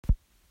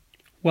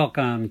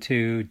Welcome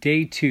to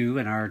day 2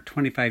 in our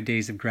 25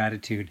 Days of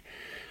Gratitude.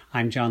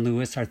 I'm John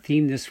Lewis. Our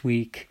theme this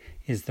week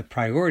is the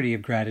priority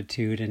of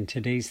gratitude, and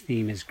today's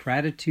theme is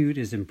gratitude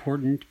is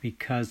important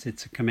because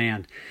it's a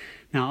command.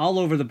 Now, all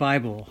over the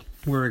Bible,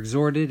 we're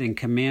exhorted and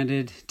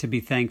commanded to be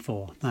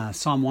thankful.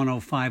 Psalm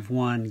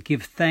 105:1,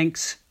 give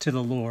thanks to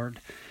the Lord.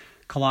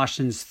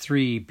 Colossians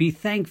 3, be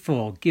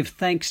thankful, give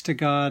thanks to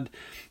God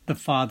the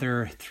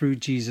Father through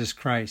Jesus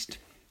Christ.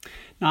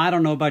 Now, I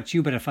don't know about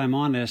you, but if I'm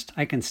honest,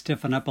 I can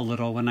stiffen up a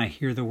little when I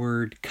hear the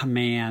word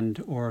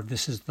command or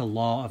this is the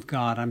law of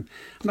God. I'm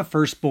a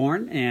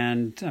firstborn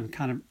and I'm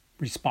kind of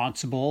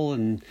responsible.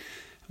 And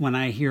when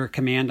I hear a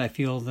command, I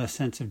feel the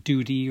sense of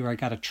duty or I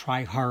got to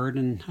try hard,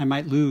 and I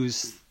might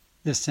lose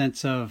the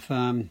sense of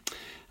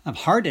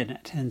heart in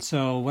it. And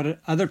so what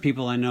other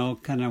people I know,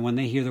 kind of when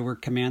they hear the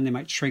word command, they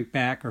might shrink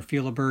back or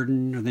feel a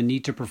burden or the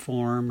need to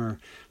perform or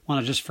want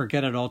to just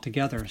forget it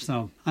altogether.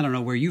 So I don't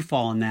know where you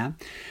fall in that.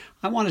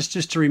 I want us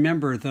just to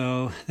remember,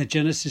 though, the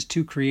Genesis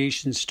 2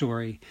 creation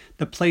story,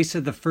 the place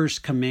of the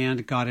first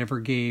command God ever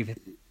gave.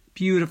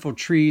 Beautiful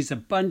trees,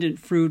 abundant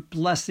fruit,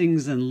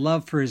 blessings, and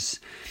love for his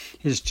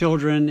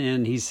children.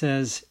 And he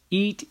says,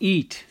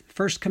 eat.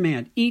 First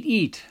command,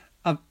 eat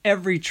of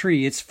every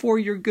tree. It's for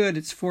your good.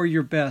 It's for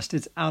your best.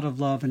 It's out of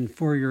love and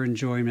for your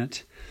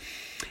enjoyment.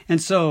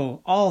 And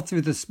so all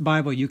through this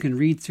Bible, you can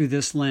read through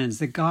this lens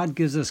that God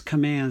gives us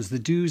commands, the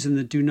do's and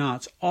the do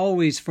nots,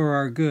 always for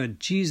our good.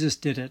 Jesus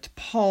did it.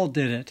 Paul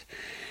did it.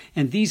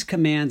 And these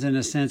commands, in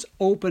a sense,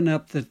 open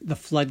up the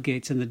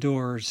floodgates and the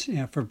doors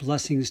for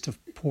blessings to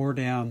pour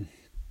down.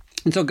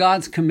 And so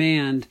God's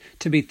command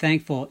to be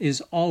thankful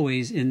is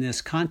always in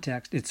this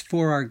context. It's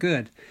for our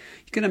good.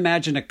 You can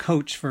imagine a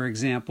coach, for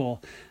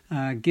example,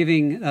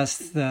 giving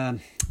us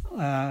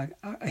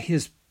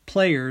his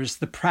players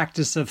the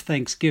practice of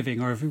Thanksgiving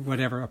or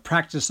whatever,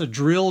 a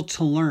drill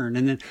to learn.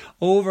 And then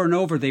over and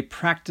over, they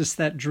practice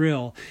that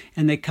drill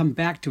and they come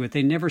back to it.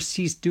 They never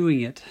cease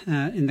doing it.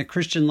 In the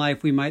Christian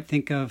life, we might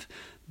think of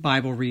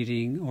Bible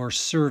reading or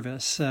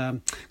service,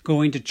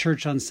 going to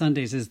church on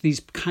Sundays as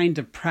these kind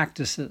of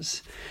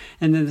practices.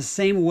 And in the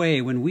same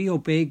way, when we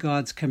obey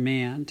God's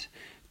command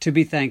to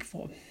be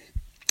thankful,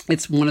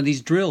 it's one of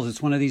these drills,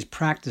 it's one of these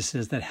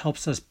practices that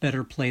helps us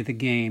better play the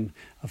game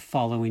of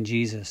following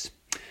Jesus.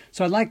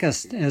 So I'd like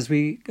us, as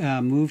we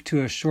move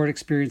to a short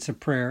experience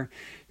of prayer,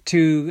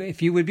 to, if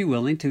you would be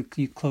willing, to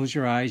close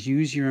your eyes,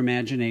 use your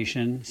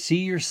imagination,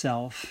 see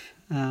yourself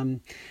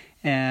in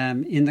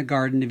the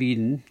Garden of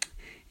Eden,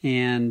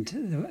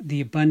 and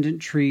the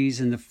abundant trees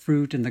and the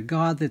fruit and the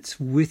God that's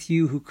with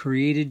you, who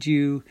created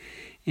you,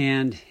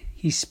 and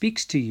he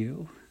speaks to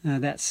you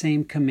that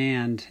same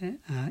command,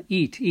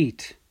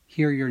 eat,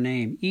 hear your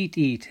name,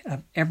 eat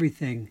of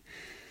everything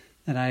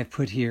that I have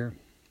put here.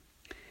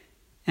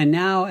 And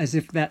now, as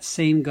if that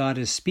same God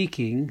is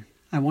speaking,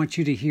 I want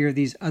you to hear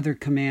these other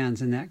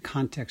commands in that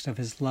context of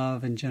his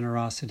love and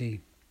generosity.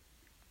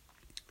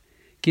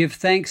 Give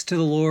thanks to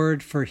the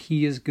Lord, for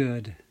he is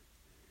good,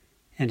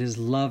 and his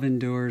love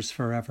endures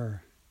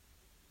forever.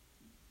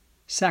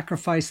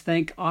 Sacrifice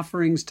thank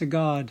offerings to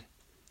God.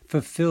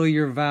 Fulfill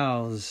your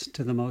vows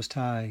to the Most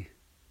High.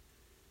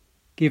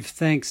 Give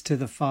thanks to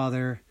the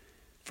Father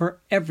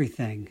for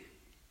everything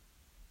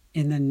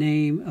in the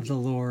name of the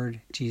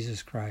Lord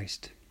Jesus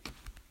Christ.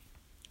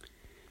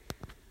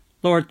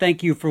 Lord,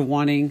 thank you for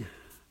wanting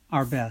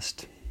our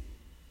best.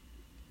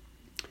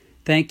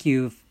 Thank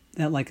you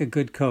that, like a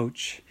good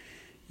coach,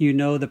 you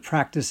know the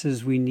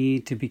practices we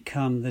need to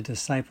become the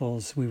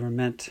disciples we were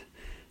meant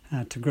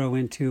to grow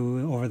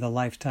into over the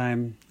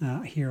lifetime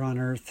here on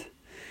earth.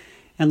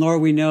 And Lord,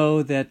 we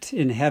know that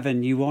in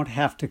heaven you won't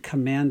have to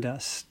command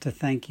us to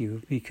thank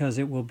you because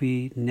it will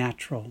be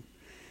natural.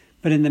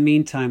 But in the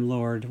meantime,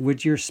 Lord,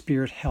 would your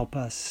Spirit help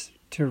us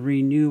to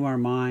renew our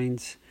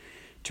minds,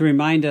 to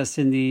remind us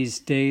in these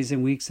days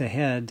and weeks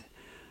ahead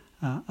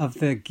of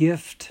the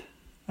gift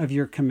of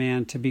your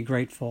command to be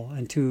grateful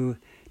and to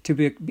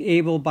be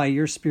able by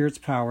your Spirit's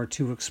power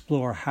to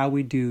explore how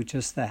we do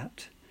just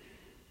that,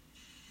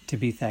 to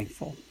be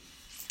thankful.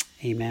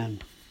 Amen.